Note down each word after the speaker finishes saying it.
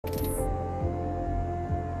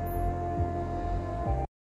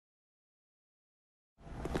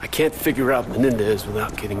can't figure out Menendez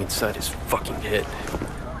without getting inside his fucking head.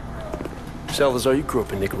 Salazar, you grew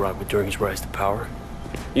up in Nicaragua during his rise to power.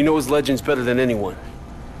 You know his legends better than anyone.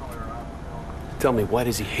 Tell me, why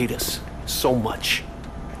does he hate us so much?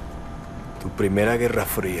 Tu primera guerra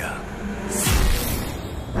fría.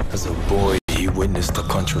 As a boy, he witnessed the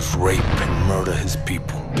country's rape and murder his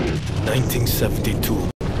people. In 1972,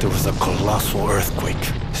 there was a colossal earthquake.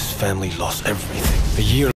 His family lost everything. A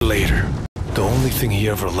year later, the only thing he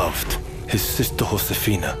ever loved, his sister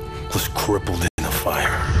Josefina, was crippled in a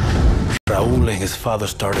fire. Raúl and his father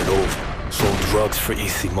started over, sold drugs for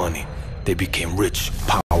easy money. They became rich,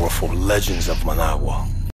 powerful legends of Managua.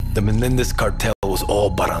 The Menendez cartel was all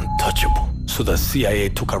but untouchable, so the CIA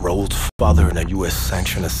took out Raúl's father in a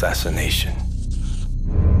US-sanctioned assassination.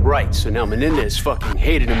 Right, so now Menendez fucking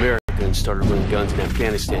hated America and started running guns in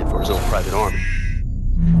Afghanistan for his own private army.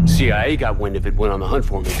 CIA got wind of it, went on the hunt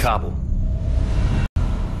for him in Kabul.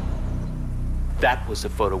 That was the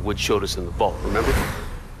photo Wood showed us in the vault, remember?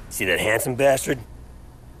 See that handsome bastard?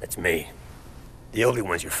 That's me. The ugly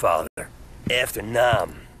one's your father. After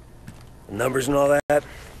Nam. The numbers and all that,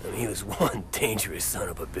 I mean, he was one dangerous son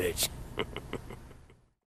of a bitch.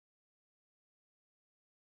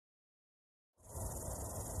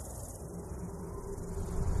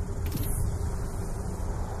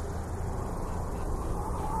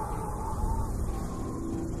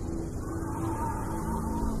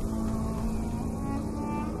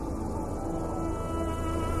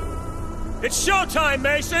 It's showtime,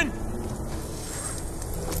 Mason!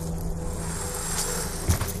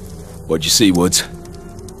 What'd you see, Woods?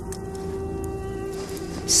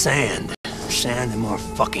 Sand. Sand and more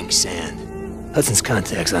fucking sand. Hudson's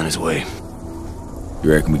contact's on his way.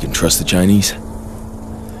 You reckon we can trust the Chinese?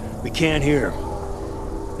 We can't here.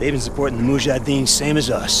 They've been supporting the Mujahideen same as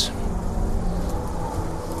us.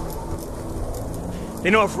 They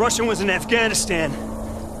know if Russia was in Afghanistan,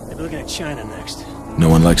 they'd be looking at China next. No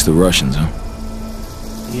one likes the Russians, huh?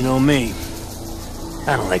 You know me.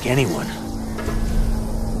 I don't like anyone.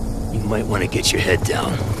 You might want to get your head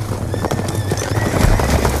down.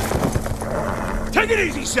 Take it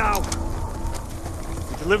easy, Sal!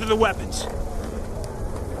 Deliver the weapons.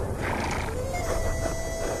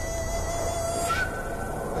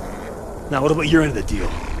 Now, what about your end of the deal?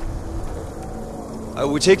 I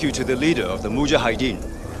will take you to the leader of the Mujahideen.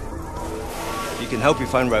 He can help you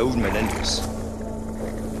find Raúl Menendez.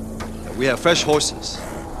 We have fresh horses.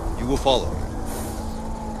 You will follow.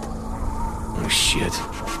 Oh, shit.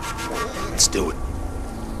 Let's do it.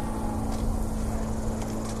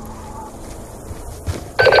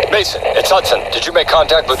 Mason, it's Hudson. Did you make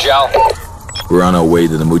contact with Zhao? We're on our way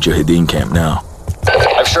to the Mujahideen camp now.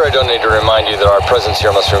 I'm sure I don't need to remind you that our presence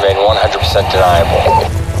here must remain 100% deniable.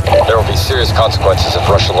 There will be serious consequences if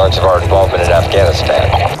Russia learns of our involvement in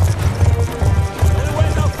Afghanistan.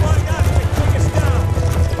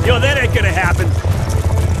 Yo, that ain't gonna happen.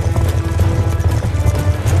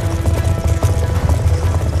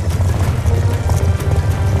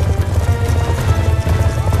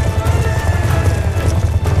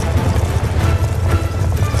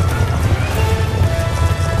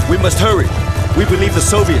 We must hurry. We believe the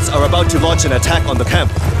Soviets are about to launch an attack on the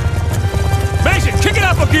camp. Mason, kick it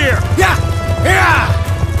up a gear! Yeah! Yeah!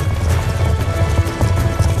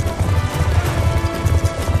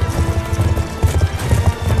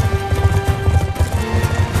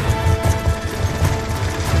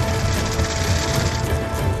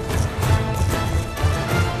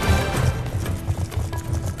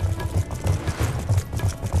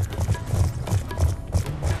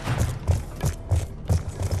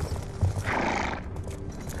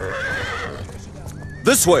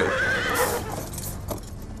 This way!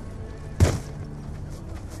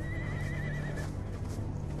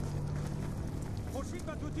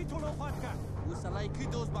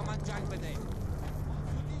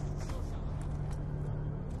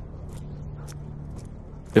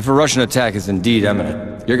 If a Russian attack is indeed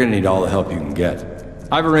imminent, you're gonna need all the help you can get.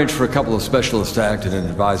 I've arranged for a couple of specialists to act in an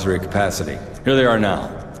advisory capacity. Here they are now.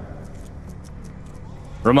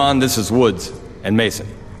 Rahman, this is Woods, and Mason.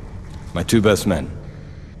 My two best men.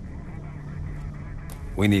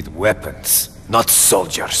 We need weapons, not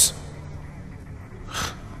soldiers.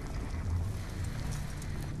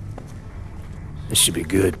 This should be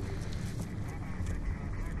good.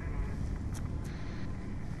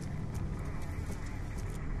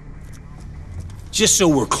 Just so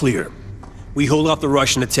we're clear, we hold off the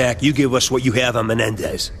Russian attack, you give us what you have on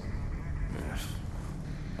Menendez.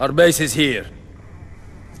 Our base is here.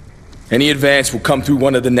 Any advance will come through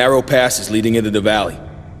one of the narrow passes leading into the valley.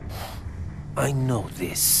 I know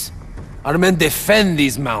this. Our men defend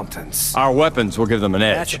these mountains. Our weapons will give them an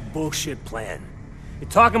That's edge. a bullshit plan. You're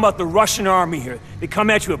talking about the Russian army here. They come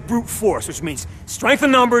at you with brute force, which means strength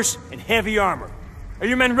in numbers and heavy armor. Are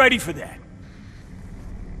your men ready for that?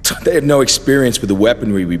 They have no experience with the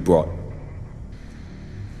weaponry we brought.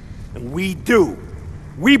 And we do.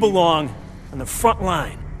 We belong on the front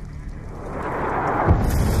line. The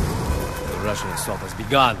Russian assault has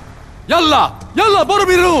begun. Yalla! Yalla,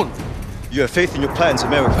 Boromirun! You have faith in your plans,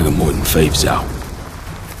 America. I got more than faith, Zhao.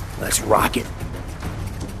 Let's rock it.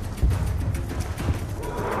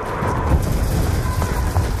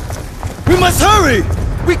 We must hurry!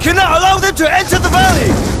 We cannot allow them to enter the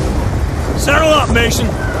valley! Settle up, Mason.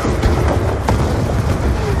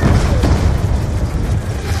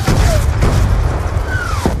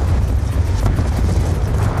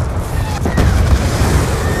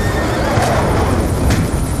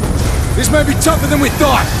 This may be tougher than we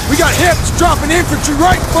thought. We got hips dropping infantry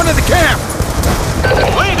right in front of the camp.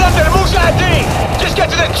 Lead them to the Mujahideen! Just get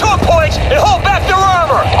to the choke points and hold back their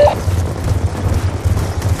armor!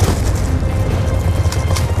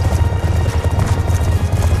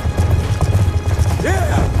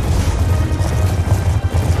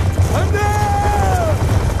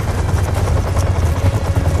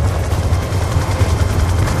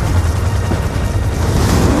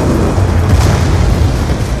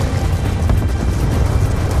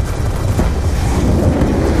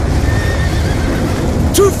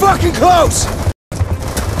 Too fucking close!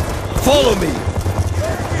 Follow me!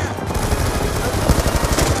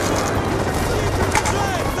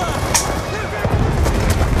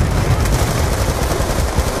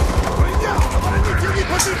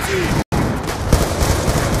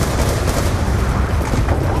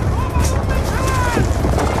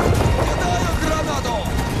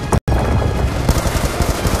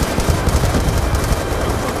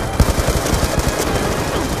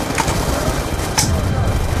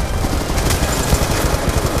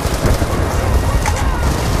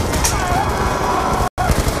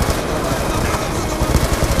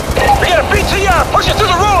 Pushing through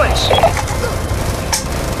the ruins!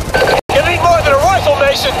 You need more than a rifle,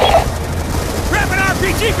 Mason! Grab an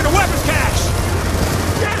RPG for the weapons cache!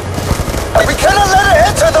 We cannot let it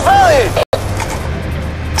enter the valley!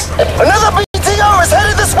 Another BTR is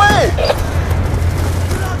headed this way!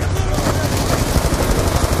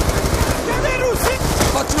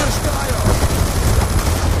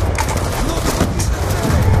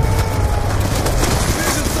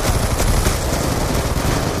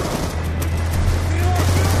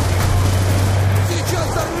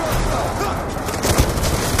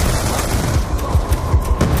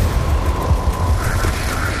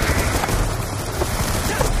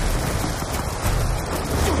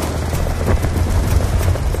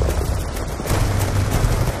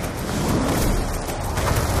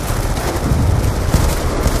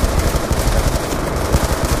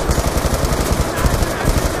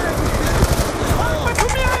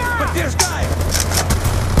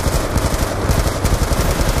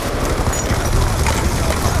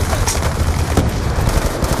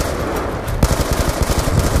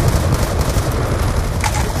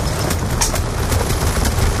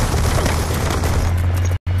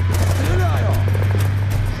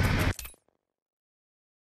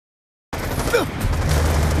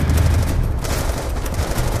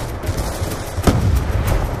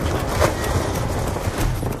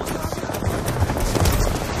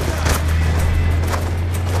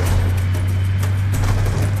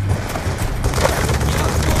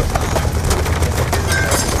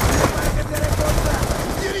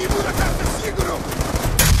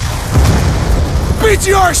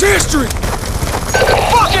 BTR's history!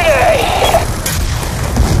 Fucking A!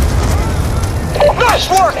 Nice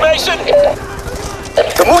work, Mason!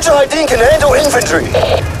 The Mujahideen can handle infantry!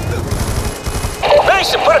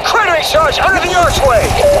 Mason, put a crittering charge under the archway!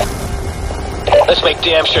 Let's make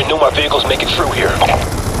damn sure no more vehicles make it through here.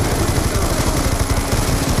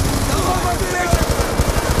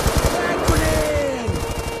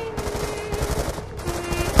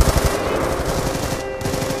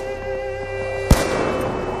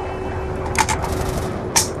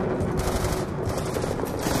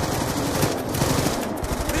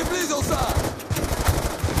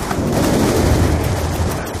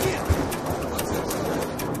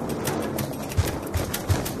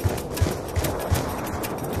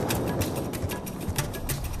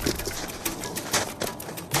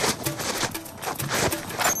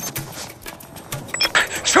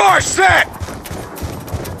 Charge set!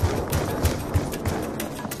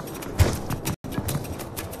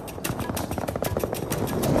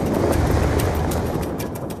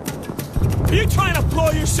 Are you trying to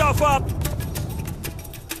blow yourself up?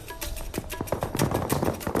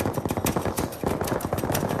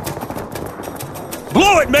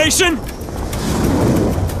 Blow it, Mason!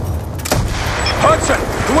 Hudson,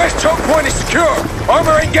 the west choke point is secure.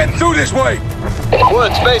 Armor ain't getting through this way.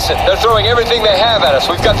 Woods, Mason, they're throwing everything they have at us.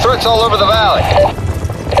 We've got threats all over the valley.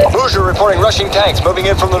 Bouger reporting rushing tanks moving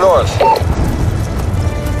in from the north.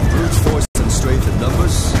 Brute force and strength in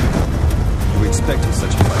numbers? We expected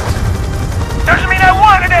such a fight. Doesn't mean I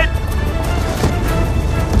wanted it!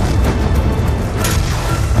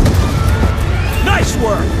 Nice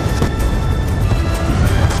work!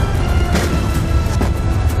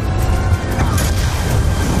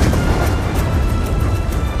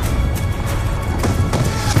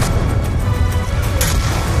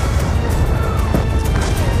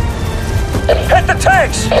 Hit the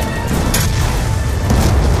tanks!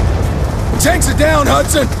 Tanks are down,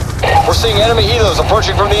 Hudson. We're seeing enemy helos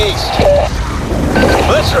approaching from the east.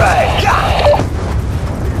 Let's ride! Yeah!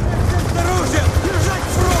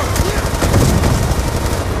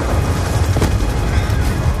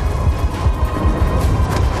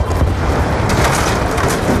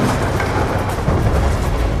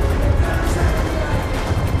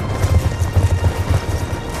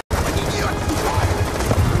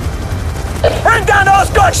 Bring down those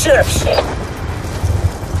gunships!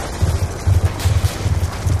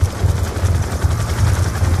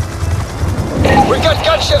 We've got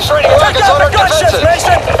gunships ready to rockets on our defenses!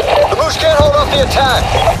 Mason! The Moose can't hold off the attack!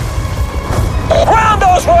 Ground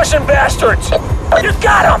those Russian bastards! You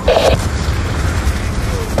got them!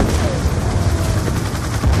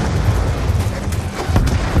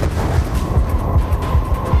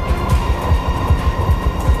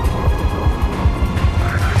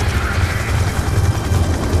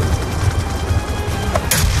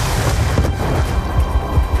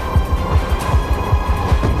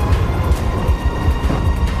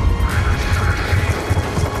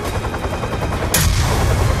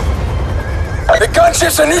 The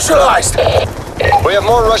gunships are neutralized. We have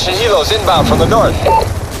more Russian helos inbound from the north.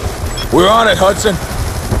 We're on it, Hudson.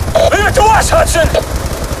 Leave it to us, Hudson!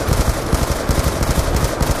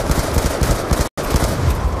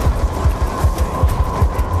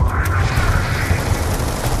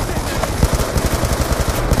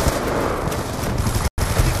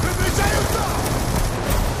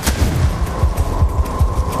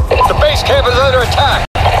 The base camp is under attack!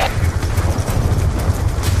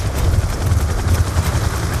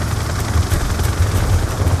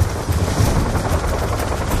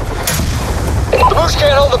 The Moose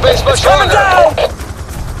can't hold the base much longer! Down!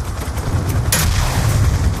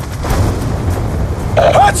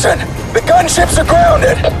 Hudson, the gunships are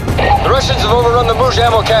grounded. The Russians have overrun the Moose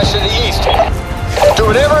ammo cache to the east. Do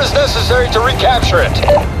whatever is necessary to recapture it.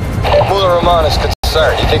 Mullah Rahman is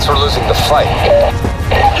concerned. He thinks we're losing the fight.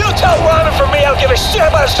 You tell Rahman from me I don't give a shit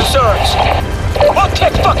about his concerns! We'll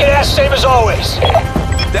kick fucking ass same as always!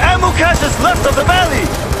 The ammo cache is left of the valley!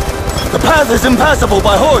 The path is impassable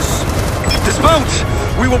by horse! Dismount!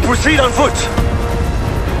 We will proceed on foot!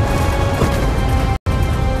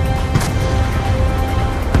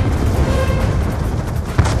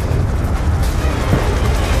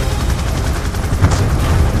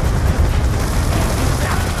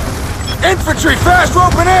 Infantry, fast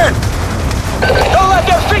roping in! Don't let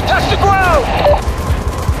their feet touch the ground!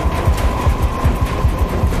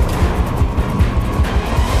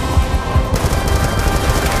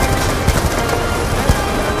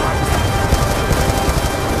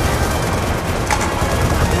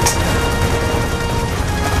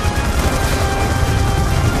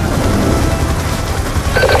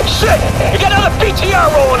 Shit! You got another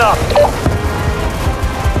BTR rolling up!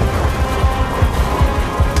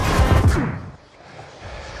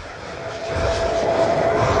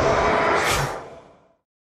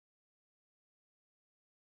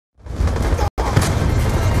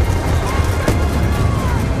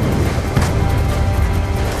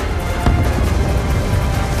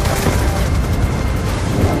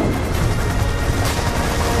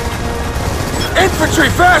 Infantry,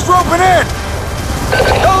 fast roping in!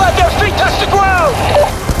 Don't let their feet touch the ground!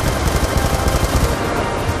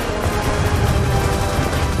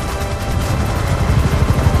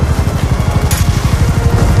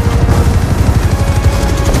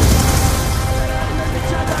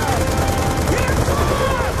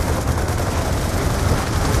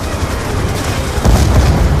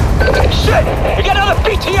 Shit! You got another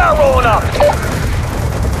BTR rolling up!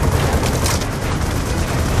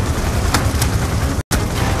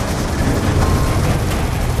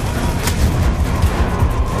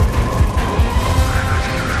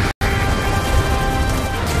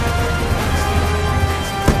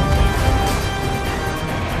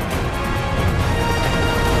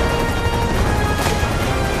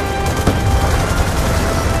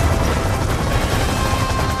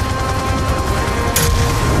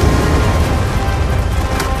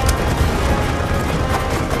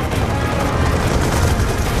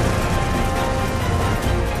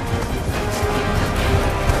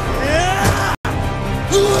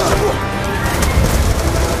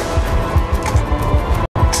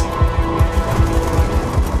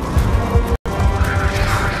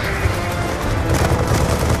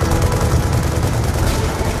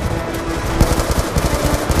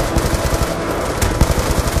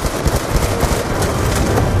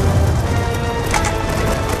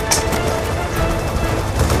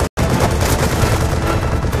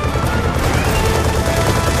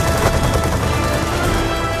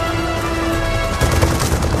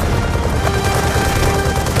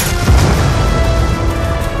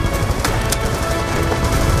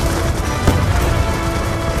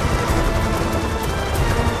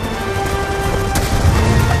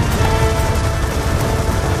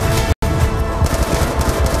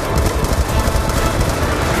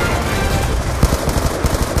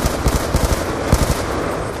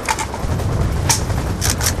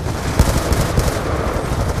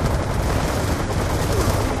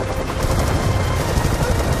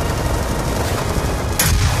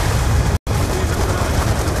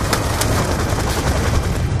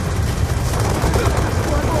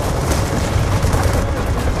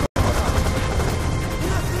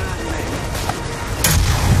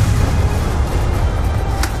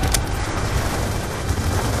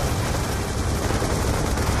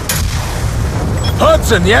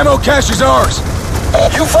 Listen, the ammo cache is ours!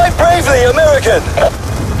 You fight bravely, American!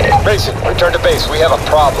 Mason, return to base. We have a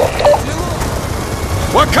problem.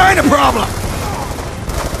 What kind of problem?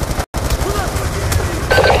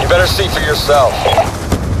 You better see for yourself.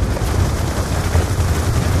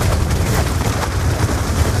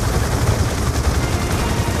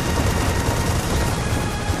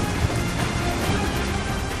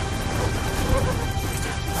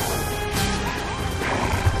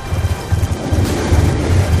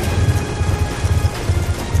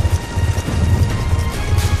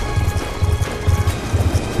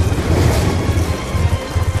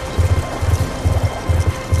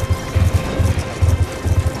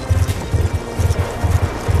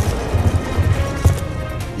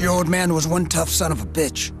 Your old man was one tough son of a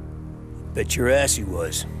bitch. Bet your ass he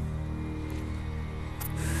was.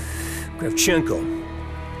 Kravchenko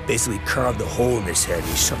basically carved a hole in his head and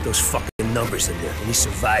he shoved those fucking numbers in there, and he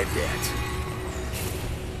survived that.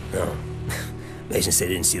 No, Mason said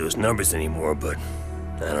he didn't see those numbers anymore, but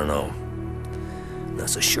I don't know. Not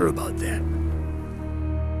so sure about that.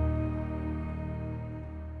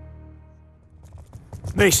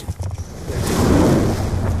 Mason.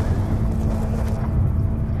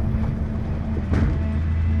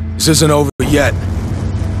 This isn't over yet.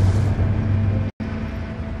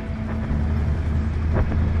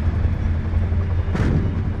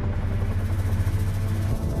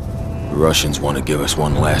 The Russians want to give us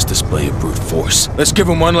one last display of brute force. Let's give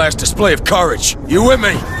them one last display of courage. You with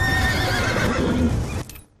me?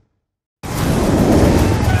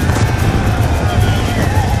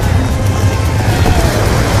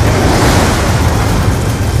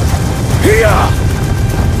 Here!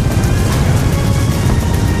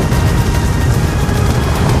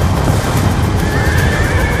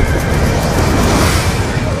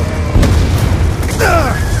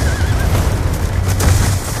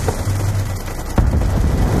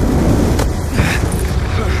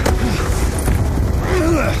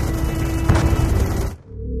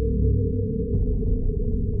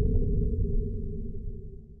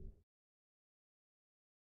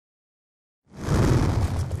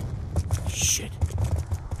 Shit.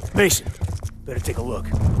 Mason, better take a look.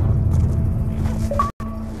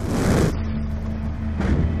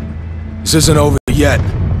 This isn't over yet.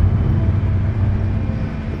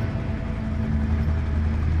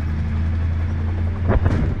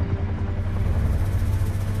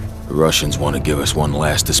 The Russians want to give us one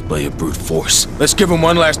last display of brute force. Let's give them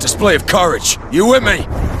one last display of courage. You with me?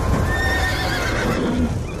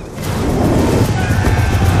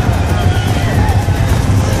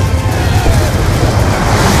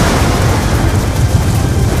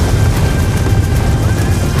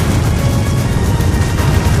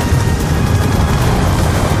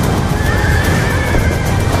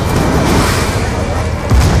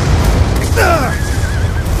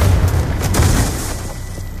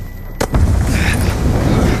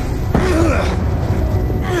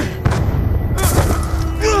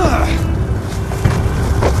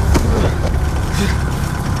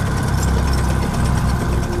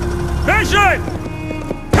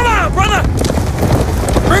 Come on, brother!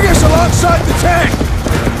 Bring us alongside the tank!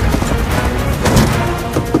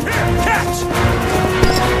 Here, catch!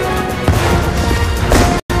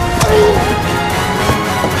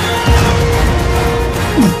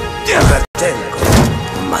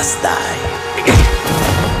 Kravchenko must die.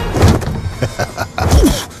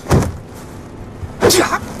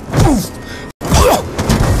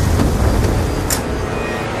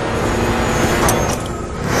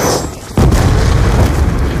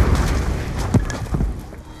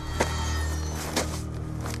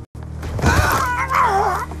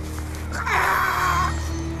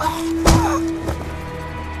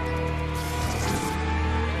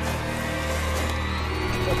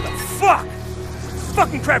 Fuck!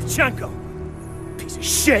 Fucking Kravchenko! Piece of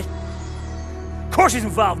shit! Of course he's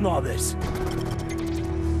involved in all this!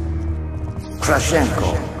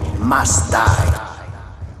 Kravchenko must die.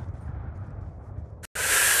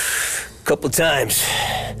 Couple times,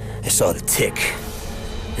 I saw the tick.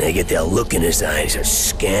 And I get that look in his eye, and he starts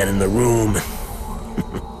scanning the room.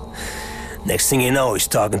 Next thing you know, he's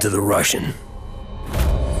talking to the Russian.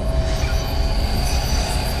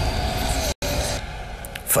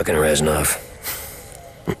 Fucking Reznov.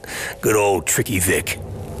 Good old Tricky Vic.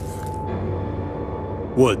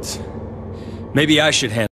 Woods. Maybe I should handle